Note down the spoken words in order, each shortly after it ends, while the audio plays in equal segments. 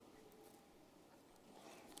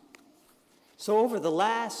So over the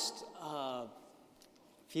last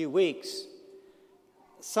few weeks,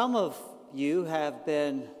 some of you have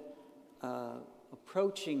been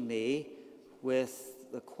approaching me with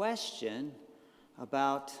the question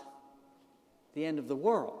about the end of the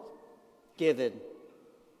world, given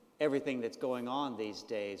everything that's going on these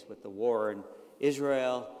days with the war in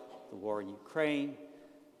Israel, the war in Ukraine,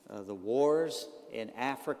 the wars in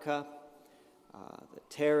Africa, the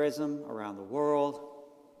terrorism around the world,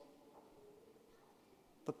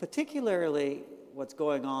 but particularly what's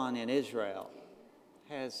going on in Israel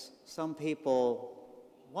has some people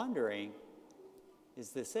wondering,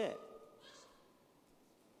 is this it?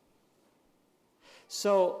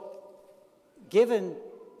 So, given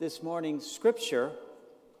this morning's scripture,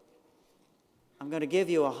 I'm going to give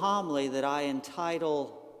you a homily that I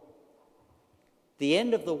entitle The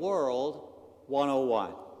End of the World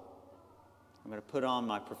 101. I'm going to put on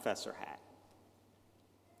my professor hat.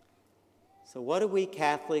 So what do we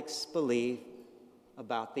Catholics believe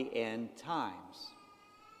about the end times?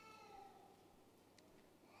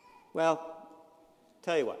 Well,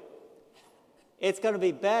 tell you what, it's going to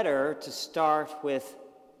be better to start with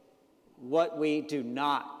what we do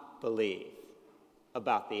not believe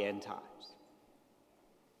about the end times.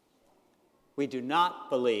 We do not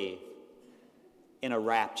believe in a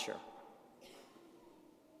rapture.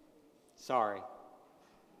 Sorry.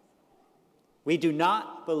 We do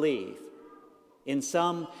not believe in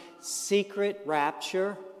some secret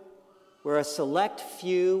rapture where a select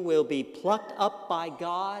few will be plucked up by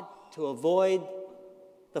God to avoid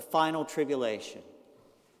the final tribulation.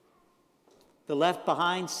 The Left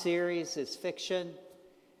Behind series is fiction.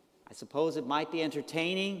 I suppose it might be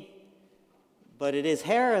entertaining, but it is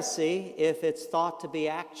heresy if it's thought to be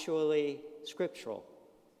actually scriptural.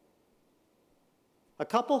 A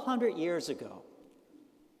couple hundred years ago,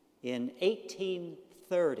 in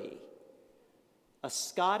 1830, a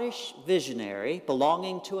Scottish visionary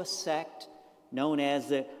belonging to a sect known as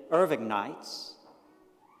the Irvingites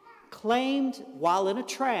claimed while in a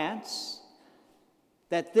trance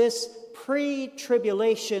that this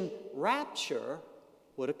pre-tribulation rapture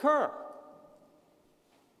would occur.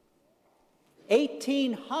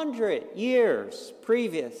 1,800 years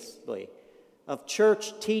previously of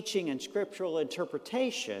church teaching and scriptural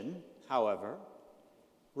interpretation, however,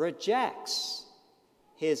 rejects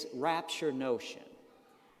his rapture notion.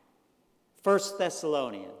 1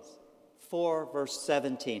 Thessalonians 4, verse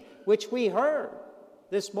 17, which we heard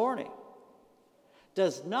this morning,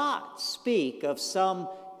 does not speak of some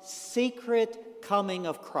secret coming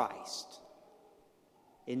of Christ.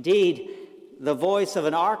 Indeed, the voice of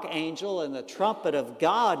an archangel and the trumpet of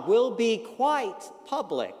God will be quite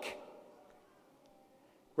public.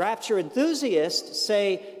 Rapture enthusiasts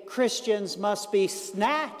say Christians must be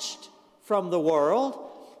snatched from the world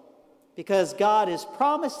because God has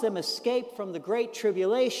promised them escape from the great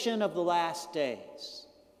tribulation of the last days.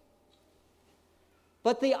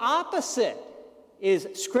 But the opposite is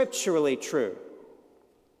scripturally true.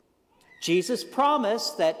 Jesus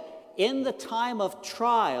promised that in the time of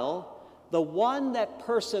trial, the one that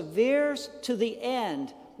perseveres to the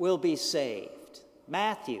end will be saved.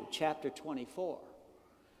 Matthew chapter 24.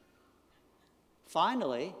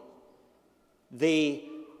 Finally, the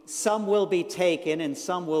some will be taken and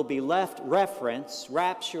some will be left reference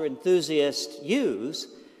rapture enthusiasts use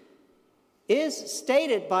is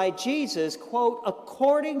stated by Jesus, quote,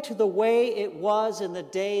 according to the way it was in the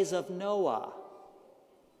days of Noah.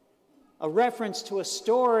 A reference to a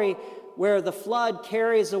story where the flood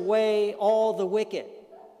carries away all the wicked.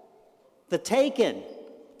 The taken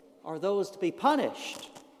are those to be punished.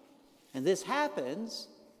 And this happens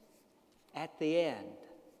at the end.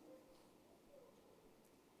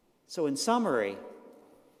 So in summary,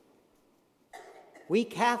 we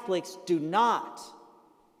Catholics do not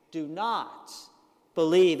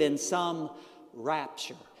believe in some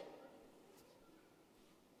rapture.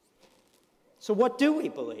 So what do we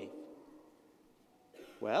believe?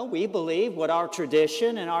 Well, we believe what our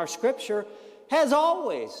tradition and our scripture has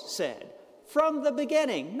always said from the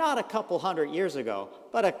beginning, not a couple hundred years ago,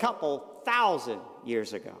 but a couple thousand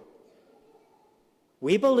years ago.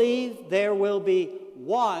 We believe there will be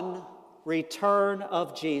one return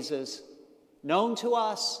of Jesus, known to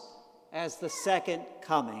us as the second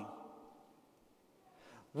coming.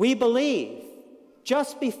 We believe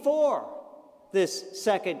just before this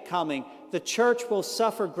second coming, the church will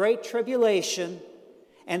suffer great tribulation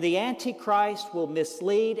and the Antichrist will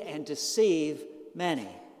mislead and deceive many.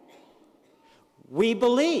 We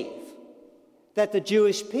believe that the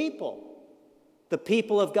Jewish people, the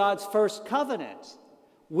people of God's first covenant,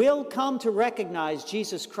 will come to recognize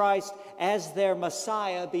Jesus Christ as their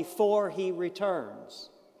Messiah before he returns.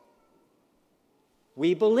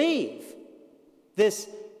 We believe this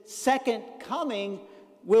second coming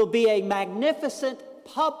will be a magnificent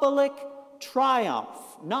public triumph,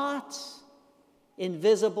 not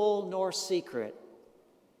invisible nor secret.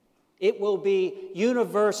 It will be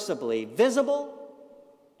universally visible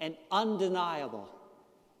and undeniable.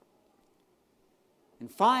 And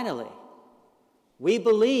finally, we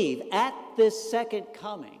believe at this second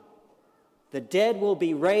coming, the dead will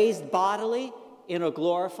be raised bodily in a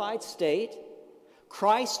glorified state.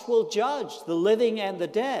 Christ will judge the living and the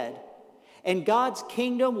dead, and God's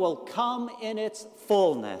kingdom will come in its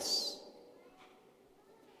fullness.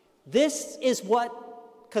 This is what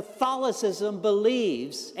Catholicism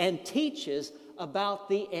believes and teaches about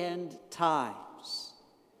the end times.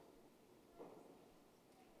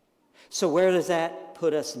 So where does that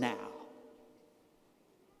put us now?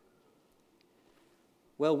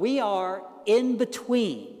 Well, we are in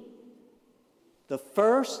between the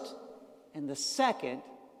first and the second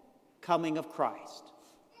coming of Christ.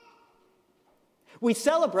 We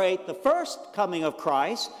celebrate the first coming of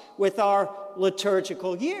Christ with our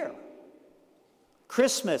liturgical year.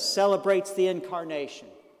 Christmas celebrates the Incarnation.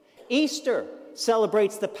 Easter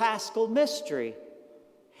celebrates the Paschal Mystery.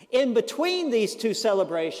 In between these two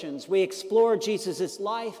celebrations, we explore Jesus'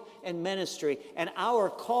 life and ministry and our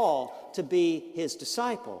call to be his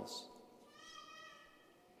disciples.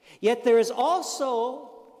 Yet there is also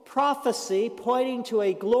prophecy pointing to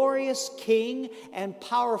a glorious king and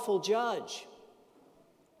powerful judge,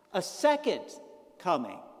 a second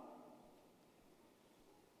coming.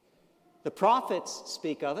 The prophets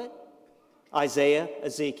speak of it: Isaiah,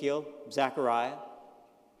 Ezekiel, Zechariah.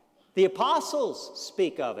 The apostles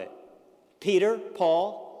speak of it: Peter,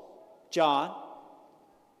 Paul, John.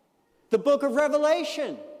 The book of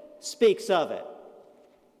Revelation speaks of it.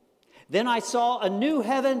 Then I saw a new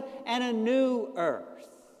heaven and a new earth.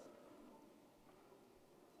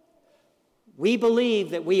 We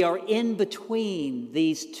believe that we are in between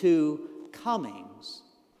these two comings.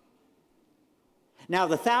 Now,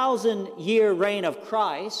 the 1,000-year reign of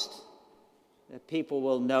Christ, that people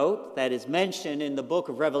will note, that is mentioned in the book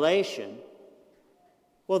of Revelation,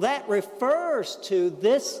 well, that refers to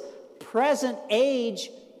this present age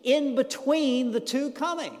in between the two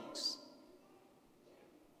comings,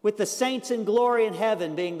 with the saints in glory in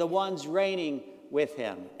heaven being the ones reigning with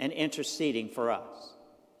him and interceding for us.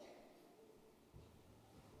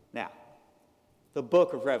 Now, the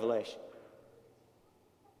book of Revelation.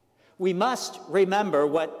 We must remember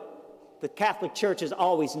what the Catholic Church has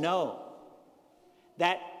always known,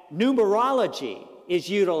 that numerology is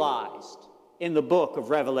utilized in the book of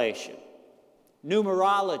Revelation.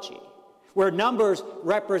 Numerology, where numbers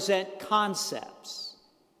represent concepts.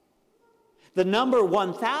 The number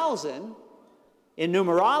 1,000 in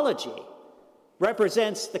numerology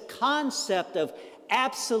represents the concept of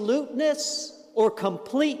absoluteness or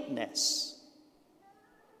completeness.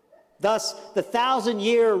 Thus, the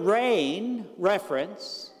 1,000-year reign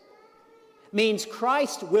reference means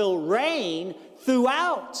Christ will reign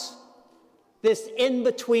throughout this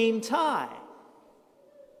in-between time.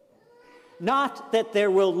 Not that there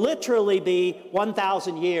will literally be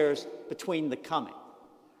 1,000 years between the coming.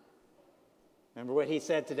 Remember what he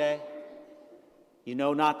said today? You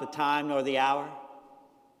know not the time nor the hour.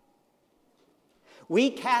 We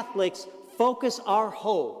Catholics focus our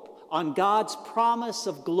hope on God's promise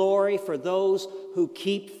of glory for those who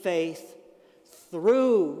keep faith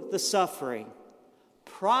through the suffering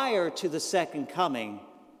prior to the second coming,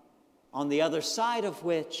 on the other side of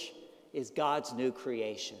which is God's new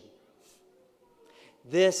creation.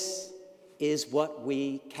 This is what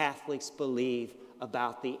we Catholics believe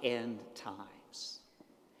about the end times.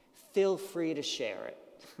 Feel free to share it.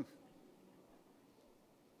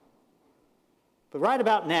 But right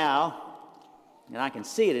about now, and I can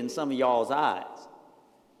see it in some of y'all's eyes,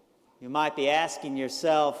 you might be asking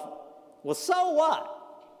yourself, well, so what?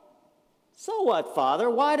 So what, Father?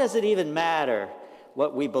 Why does it even matter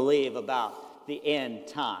what we believe about the end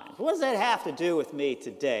times? What does that have to do with me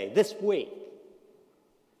today, this week?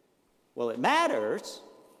 Well, it matters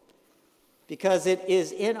because it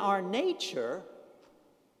is in our nature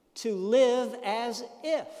to live as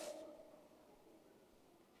if.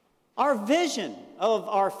 Our vision of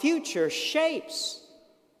our future shapes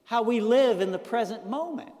how we live in the present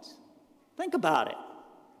moment. Think about it.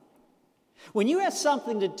 When you have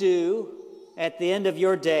something to do at the end of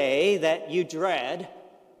your day that you dread,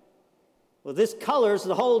 well, this colors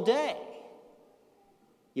the whole day.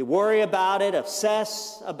 You worry about it,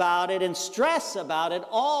 obsess about it, and stress about it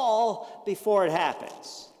all before it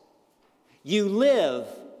happens. You live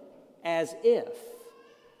as if.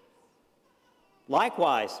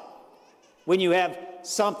 Likewise, when you have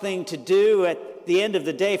something to do at the end of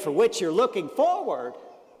the day for which you're looking forward,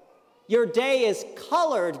 your day is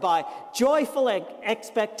colored by joyful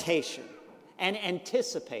expectation and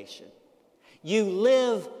anticipation. You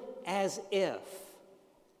live as if.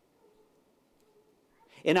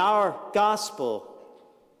 In our gospel,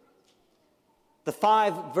 the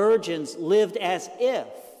 5 virgins lived as if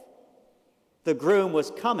the groom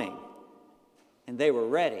was coming and they were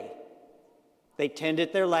ready. They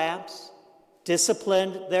tended their lamps,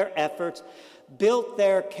 disciplined their efforts, built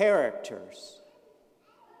their characters.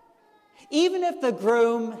 Even if the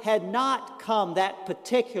groom had not come that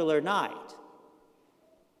particular night,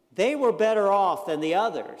 they were better off than the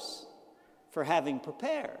others for having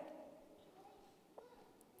prepared.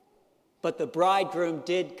 But the bridegroom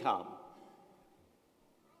did come.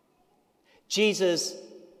 Jesus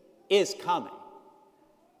is coming.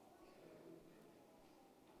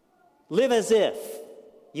 Live as if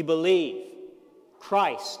you believe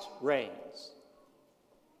Christ reigns.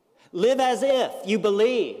 Live as if you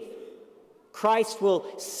believe Christ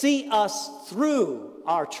will see us through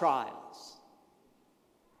our trials.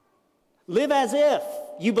 Live as if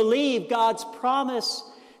you believe God's promise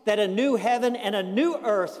that a new heaven and a new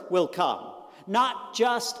earth will come, not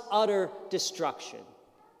just utter destruction.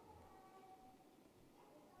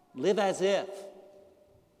 Live as if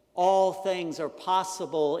all things are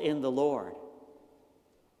possible in the Lord.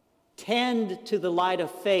 Tend to the light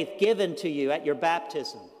of faith given to you at your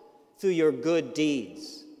baptism through your good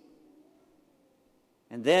deeds.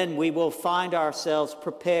 And then we will find ourselves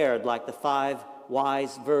prepared like the 5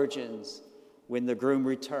 wise virgins when the groom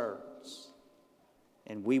returns.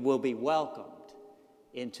 And we will be welcomed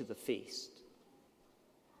into the feast.